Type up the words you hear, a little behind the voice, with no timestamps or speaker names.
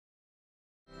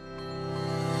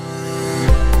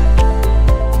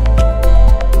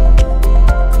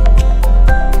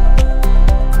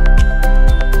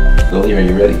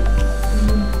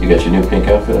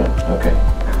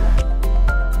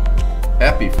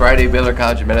Friday, Baylor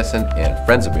College of Medicine and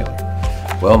Friends of Baylor.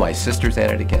 Well, my sister's at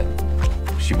it again.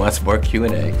 She wants more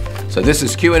Q&A. So this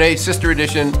is Q&A Sister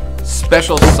Edition,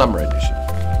 Special Summer Edition.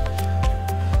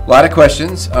 A lot of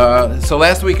questions. So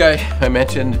last week I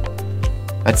mentioned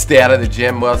I'd stay out of the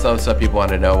gym. Well, some people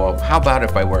want to know, well, how about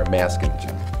if I wear a mask in the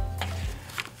gym?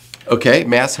 Okay,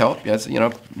 masks help. Yes, you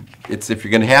know, it's if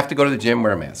you're going to have to go to the gym,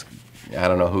 wear a mask. I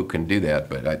don't know who can do that,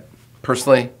 but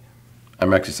personally,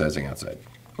 I'm exercising outside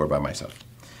or by myself.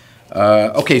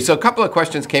 Okay, so a couple of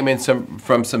questions came in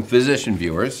from some physician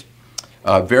viewers.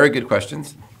 Very good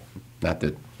questions. Not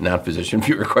that non-physician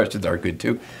viewer questions are good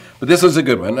too, but this was a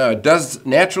good one. Does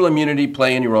natural immunity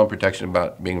play any role in protection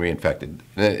about being reinfected?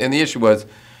 And the issue was,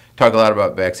 talk a lot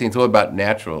about vaccines, what about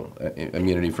natural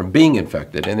immunity from being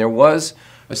infected? And there was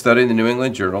a study in the New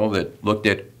England Journal that looked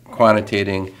at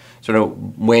quantitating sort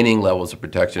of waning levels of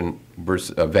protection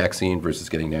versus vaccine versus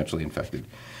getting naturally infected.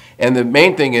 And the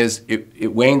main thing is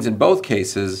it wanes in both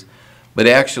cases, but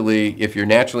actually if you're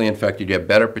naturally infected, you have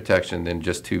better protection than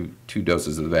just two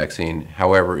doses of the vaccine.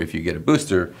 However, if you get a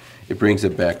booster, it brings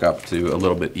it back up to a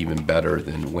little bit even better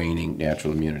than waning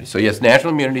natural immunity. So yes,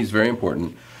 natural immunity is very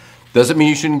important. Doesn't mean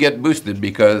you shouldn't get boosted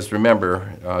because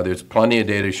remember, there's plenty of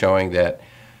data showing that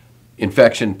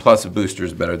infection plus a booster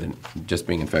is better than just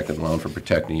being infected alone for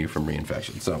protecting you from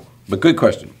reinfection. So, but good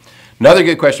question. Another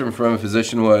good question from a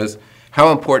physician was,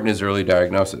 how important is early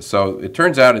diagnosis? So it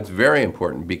turns out it's very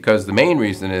important because the main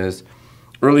reason is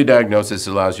early diagnosis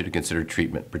allows you to consider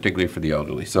treatment, particularly for the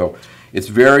elderly. So it's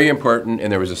very important, and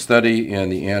there was a study in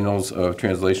the Annals of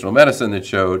Translational Medicine that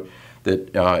showed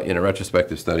that in a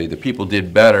retrospective study, the people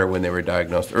did better when they were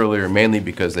diagnosed earlier, mainly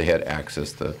because they had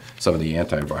access to some of the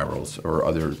antivirals or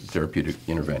other therapeutic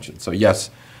interventions. So yes,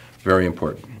 very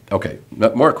important. Okay,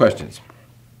 more questions.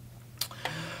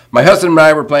 My husband and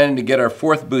I were planning to get our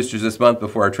 4th boosters this month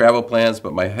before our travel plans,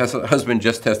 but my husband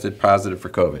just tested positive for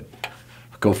COVID.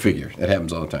 Go figure, that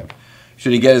happens all the time.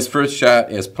 Should he get his first shot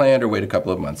as planned or wait a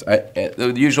couple of months?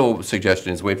 The usual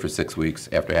suggestion is wait for 6 weeks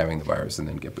after having the virus and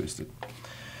then get boosted.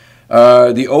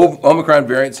 The Omicron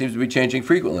variant seems to be changing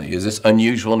frequently. Is this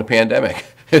unusual in a pandemic?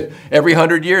 Every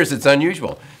 100 years, it's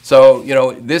unusual. So, you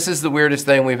know, this is the weirdest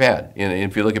thing we've had.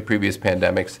 If you look at previous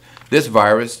pandemics, this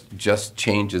virus just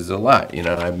changes a lot. You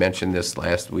know, I mentioned this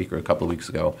last week or a couple of weeks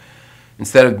ago.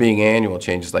 Instead of being annual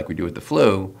changes like we do with the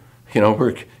flu, you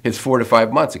know, it's 4 to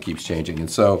 5 months it keeps changing.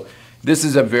 And so this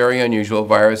is a very unusual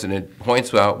virus, and it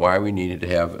points out why we needed to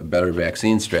have a better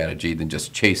vaccine strategy than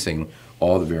just chasing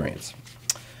all the variants.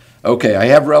 Okay, I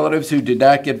have relatives who did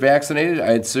not get vaccinated.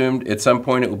 I assumed at some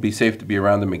point it will be safe to be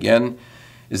around them again.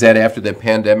 Is that after the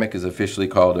pandemic is officially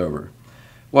called over?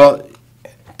 Well,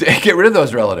 get rid of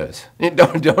those relatives.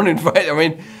 Don't invite, I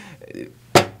mean,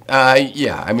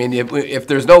 yeah, I mean, if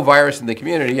there's no virus in the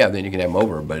community, yeah, then you can have them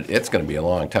over, but it's going to be a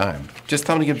long time. Just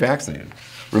tell them to get vaccinated.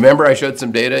 Remember I showed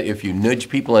some data, if you nudge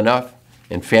people enough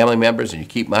and family members and you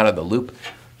keep them out of the loop,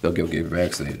 they'll go get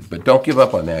vaccinated. But don't give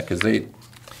up on that because they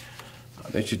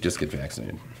should just get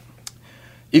vaccinated.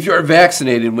 If you are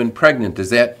vaccinated when pregnant, does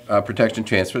that protection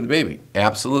transfer the baby?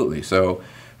 Absolutely. So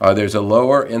there's a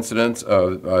lower incidence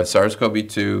of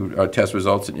SARS-CoV-2 test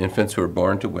results in infants who are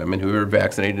born to women who are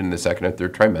vaccinated in the 2nd or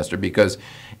 3rd trimester because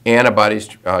antibodies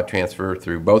transfer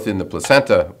through both in the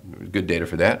placenta, good data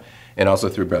for that, and also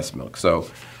through breast milk. So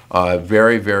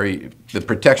the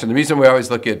protection, the reason we always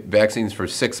look at vaccines for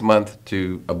 6 months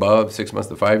to above, 6 months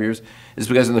to 5 years, is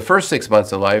because in the first 6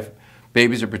 months of life,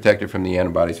 babies are protected from the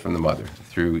antibodies from the mother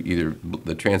through either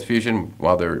the transfusion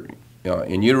while they're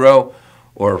in utero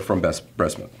or from breast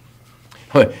milk.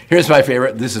 Here's my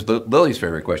favorite. This is Lily's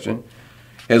favorite question.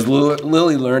 Has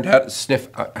Lily learned how to sniff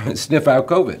out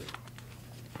COVID?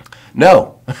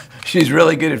 No. She's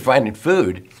really good at finding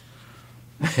food.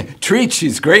 Treats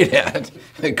she's great at.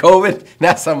 COVID,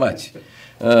 not so much.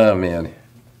 Oh, man.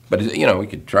 But, you know, we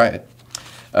could try it.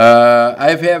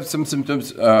 I've had some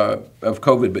symptoms of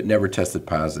COVID but never tested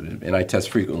positive, and I test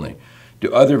frequently.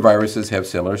 Do other viruses have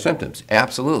similar symptoms?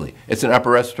 Absolutely. It's an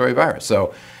upper respiratory virus.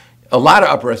 So a lot of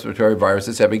upper respiratory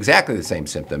viruses have exactly the same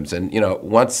symptoms. And, you know,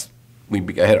 once we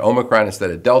had Omicron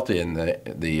instead of Delta and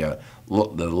the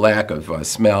lack of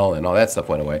smell and all that stuff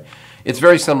went away, it's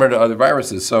very similar to other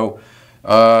viruses. So,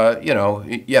 you know,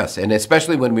 yes, and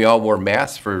especially when we all wore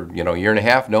masks for, you know, a year and a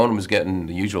half, no one was getting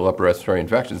the usual upper respiratory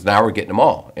infections. Now we're getting them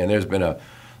all. And there's been a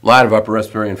lot of upper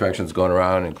respiratory infections going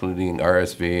around, including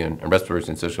RSV and respiratory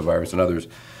syncytial virus and others.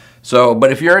 So,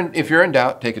 but if you're in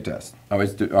doubt, take a test.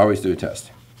 Always do a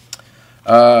test.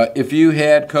 If you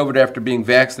had COVID after being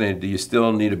vaccinated, do you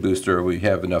still need a booster or will you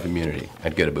have enough immunity?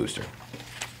 I'd get a booster.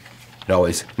 It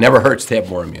always never hurts to have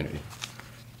more immunity.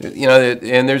 You know,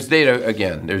 and there's data,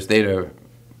 again, there's data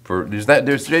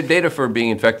there's data for being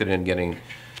infected and getting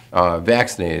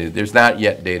vaccinated. There's not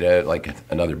yet data like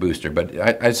another booster, but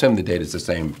I assume the data is the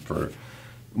same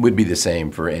would be the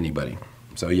same for anybody.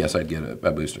 So yes, I'd get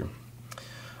a booster.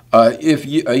 If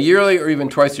a yearly or even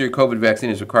twice a year COVID vaccine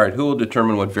is required, who will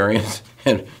determine what variants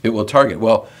and it will target?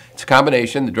 Well, it's a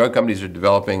combination. The drug companies are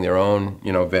developing their own,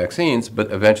 vaccines,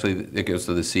 but eventually it goes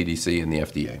to the CDC and the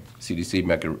FDA.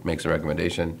 CDC makes a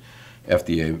recommendation.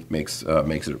 FDA makes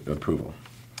an approval.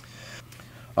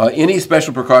 Any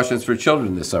special precautions for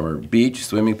children this summer? Beach,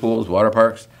 swimming pools, water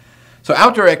parks? So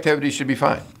outdoor activities should be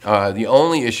fine. The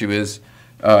only issue is,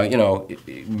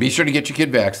 be sure to get your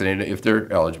kid vaccinated if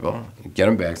they're eligible. Get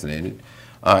them vaccinated.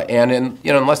 And then,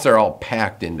 unless they're all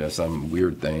packed into some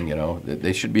weird thing,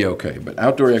 they should be okay. But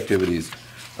outdoor activities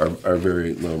are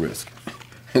very low risk.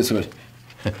 So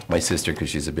my sister, because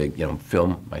she's a big,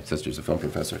 my sister's a film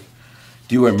professor.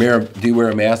 Do you wear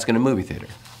a mask in a movie theater?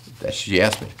 She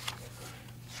asked me.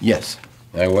 Yes.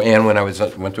 And when I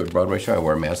went to a Broadway show, I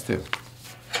wore a mask too.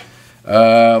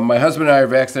 My husband and I are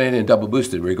vaccinated and double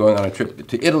boosted. We're going on a trip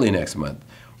to Italy next month.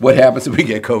 What happens if we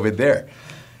get COVID there?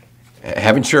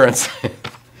 Have insurance.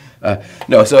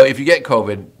 No, so if you get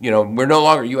COVID, we're no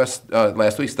longer, U.S.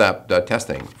 Last week stopped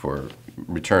testing for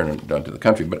return to the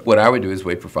country. But what I would do is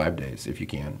wait for 5 days if you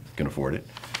can afford it,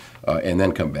 and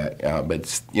then come back. But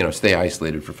stay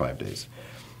isolated for 5 days,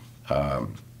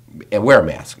 and wear a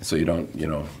mask so you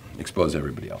don't expose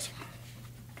everybody else.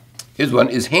 Here's one: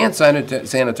 is hand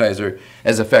sanitizer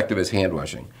as effective as hand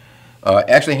washing?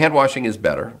 Actually, hand washing is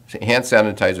better. Hand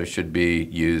sanitizer should be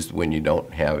used when you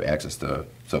don't have access to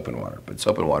soap and water, but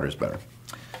soap and water is better.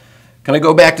 Can I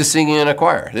go back to singing in a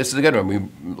choir? This is a good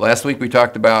one. Last week we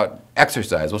talked about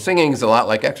exercise. Well, singing is a lot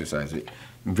like exercise.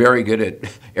 Very good at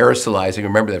aerosolizing.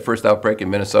 Remember that first outbreak in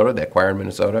Minnesota, that choir in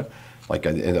Minnesota? Like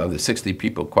of the 60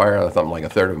 people choir, something like a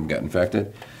third of them got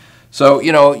infected. So,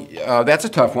 that's a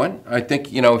tough one. I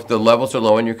think, if the levels are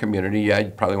low in your community,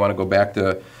 you probably want to go back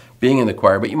to being in the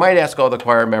choir. But you might ask all the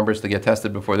choir members to get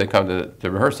tested before they come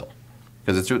to rehearsal.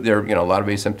 Because there are a lot of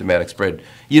asymptomatic spread.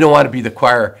 You don't want to be the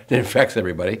choir that infects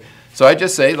everybody. So I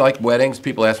just say, like weddings,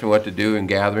 people ask me what to do in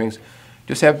gatherings.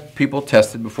 Just have people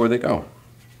tested before they go.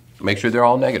 Make sure they're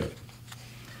all negative.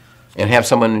 And have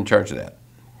someone in charge of that.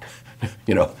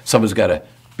 Someone's got to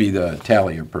be the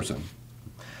tallier person.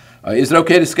 Is it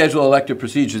okay to schedule elective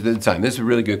procedures at the time? This is a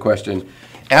really good question.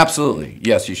 Absolutely.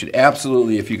 Yes, you should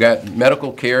absolutely. If you got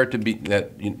medical care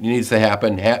that needs to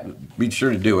happen, be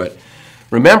sure to do it.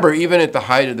 Remember, even at the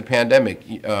height of the pandemic,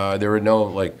 there were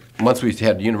no, once we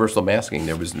had universal masking,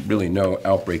 there was really no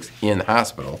outbreaks in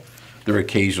hospital. There were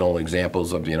occasional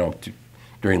examples of,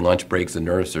 during lunch breaks, a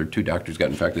nurse or 2 doctors got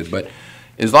infected. But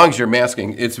as long as you're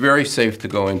masking, it's very safe to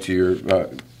go into your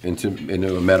into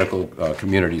a medical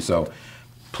community. So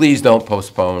please don't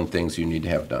postpone things you need to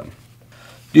have done.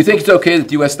 Do you think it's okay that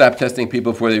the U.S. stopped testing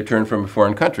people before they return from a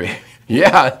foreign country?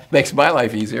 Yeah, it makes my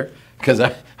life easier because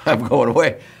I'm going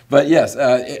away. But yes,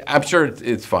 I'm sure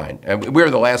it's fine. We were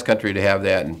the last country to have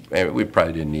that, and we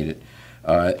probably didn't need it.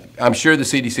 I'm sure the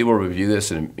CDC will review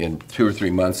this in 2 or 3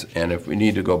 months, and if we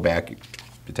need to go back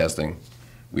to testing,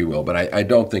 we will. But I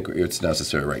don't think it's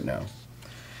necessary right now.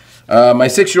 My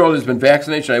 6-year-old has been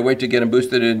vaccinated. Should I wait to get him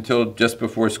boosted until just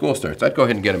before school starts? I'd go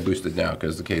ahead and get him boosted now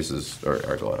because the cases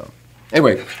are going on.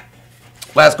 Anyway,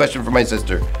 last question for my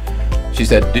sister. She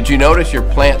said, did you notice your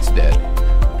plant's dead?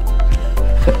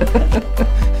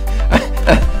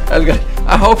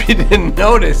 I hope you didn't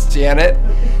notice, Janet.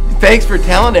 Thanks for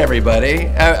telling everybody.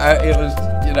 It was,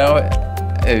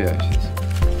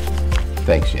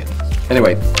 thanks, Janet.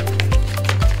 Anyway,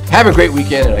 have a great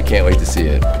weekend, and I can't wait to see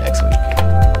you next week.